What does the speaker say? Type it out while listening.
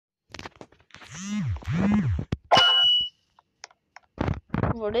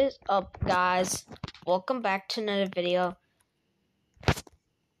What is up, guys? Welcome back to another video.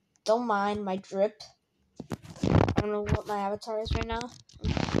 Don't mind my drip. I don't know what my avatar is right now.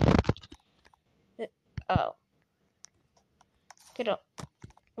 Oh. Get up.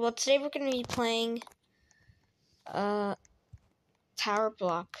 Well, today we're going to be playing Tower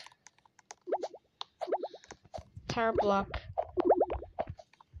Block. Tower Block.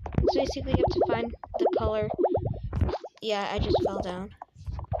 So basically you have to find the color. Yeah, I just fell down.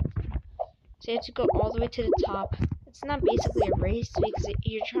 So you have to go all the way to the top. It's not basically a race because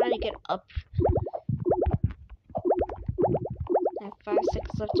you're trying to get up. I have 5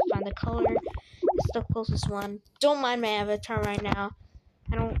 seconds left to find the color. It's the closest one. Don't mind my avatar right now.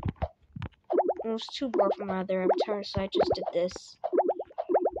 I was too bored from my other avatar, so I just did this.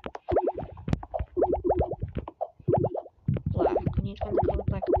 Black. We need to find the color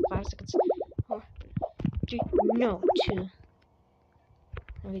black in 5 seconds. 4, 3, no, 2.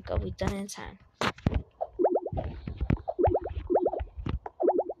 There we go. We done it in time.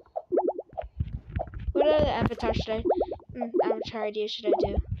 What other avatar avatar idea should I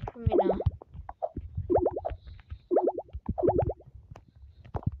do? Let me know.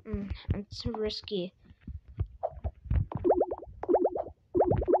 It's too risky.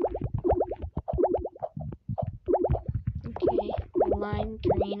 Okay, lime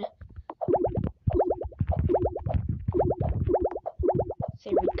green.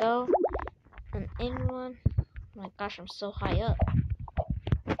 There we go. An in one. Oh my gosh, I'm so high up.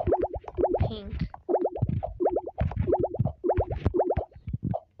 Pink.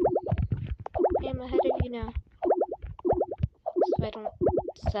 Okay, I'm ahead of you now. So I don't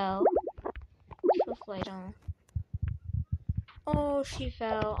sell. Hopefully I don't. Oh, she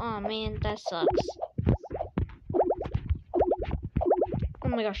fell. Oh man, that sucks. Oh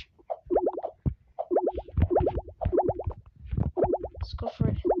my gosh. Let's go for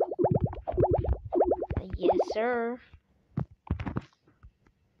it. Yes, sir.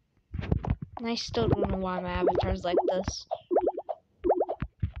 I still don't know why my avatar's like this.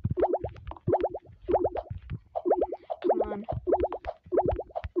 Come on.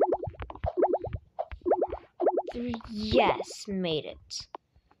 3. Yes, made it.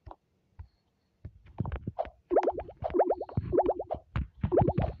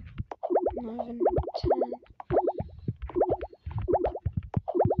 Eleven, 10.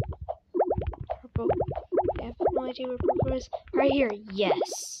 Purple. I have no idea where purple is. Right here.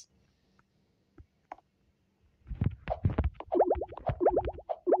 Yes.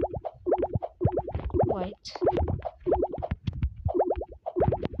 White.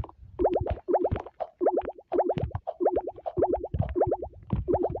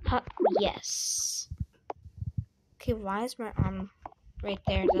 Yes. Okay, why is my arm right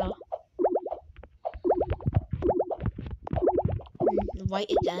there though?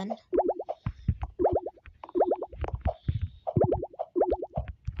 White again.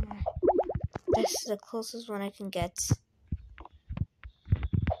 This is the closest one I can get.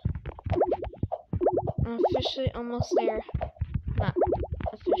 I'm officially almost there. Not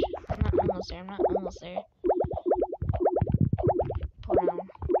officially. I'm not almost there. I'm not almost there. Brown.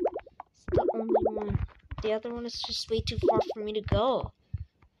 It's the only one. The other one is just way too far for me to go.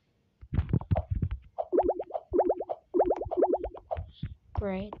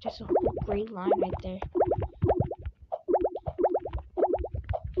 Gray. There's a whole gray line right there.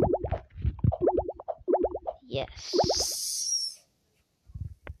 Yes.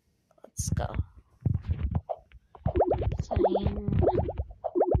 Let's go. Same.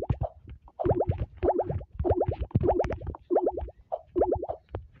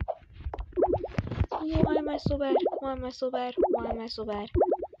 Why am I so bad? Why am I so bad? Why am I so bad?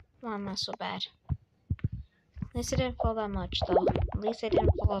 Why am I so bad? At least I didn't fall that much, though. At least I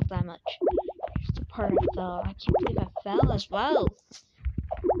didn't fall off that much. Here's the part I fell. I can't believe I fell as well.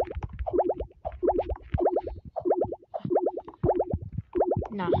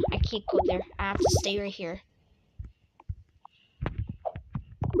 Nah, I can't go there. I have to stay right here.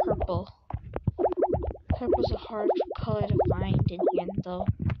 Purple. Purple's a hard color to find in here, though.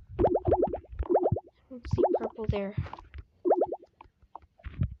 I don't see purple there.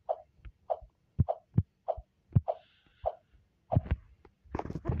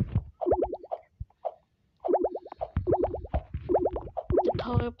 The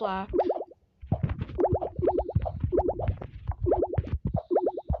color black.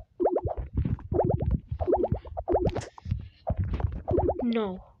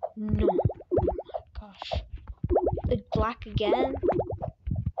 No. No. Oh my gosh. The black again?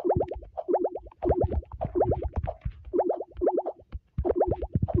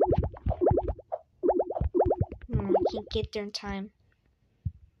 can't get there in time.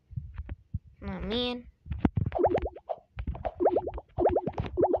 Oh, man.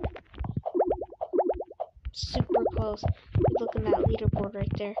 Super close. Look at that leaderboard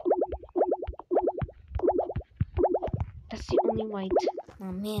right there. That's the only white.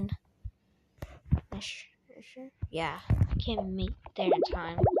 Oh, man. Sure? Yeah. Can't make there in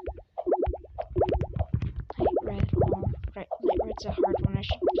time. Light red. Oh, light red's a hard one. I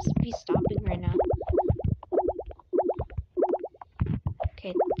should just be stopping right now.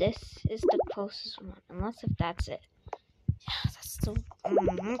 Okay, this is the closest one. Unless if that's it. Yeah, that's the...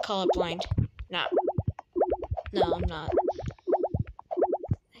 I'm colorblind. No. No, I'm not.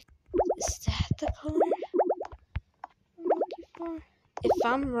 Is that the color I'm looking for? If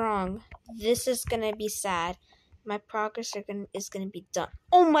I'm wrong, this is gonna be sad. My progress is gonna be done.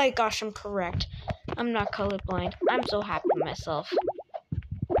 Oh my gosh, I'm correct. I'm not colorblind. I'm so happy with myself.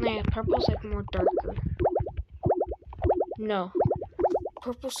 Man, purple's like more darker. No.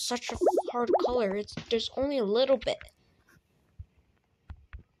 Purple's such a hard color. There's only a little bit.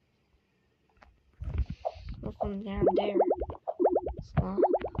 Look from down there. So,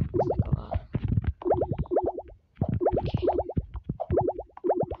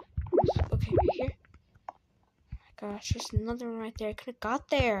 okay, right here. Oh my gosh, there's another one right there. I could have got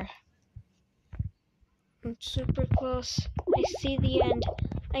there. I'm super close. I see the end.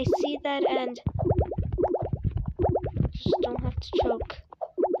 I see that end. Just don't have to choke.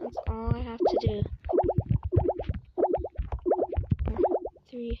 That's all I have to do.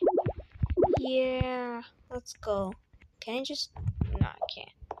 3. Yeah. Let's go. Can I just... No, I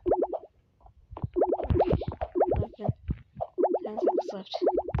can't. Okay. 11. 10 seconds left.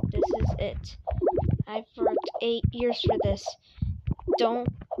 This is it. I've worked 8 years for this. Don't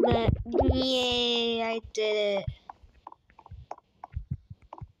let... Yay! I did it.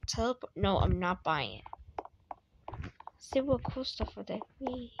 Teleport... No, I'm not buying it. See what cool stuff are there.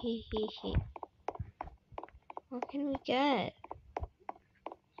 What can we get?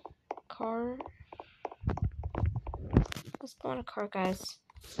 Car. Let's go on a car, guys.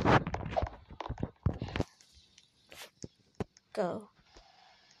 Go.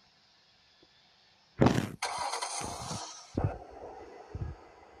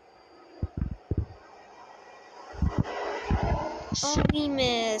 Oh, we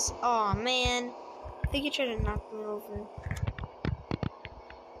missed. Oh man. I think you tried to knock me over.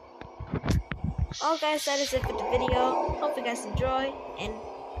 Well, guys, that is it for the video. Hope you guys enjoy, and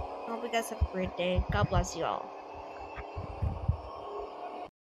hope you guys have a great day. God bless you all.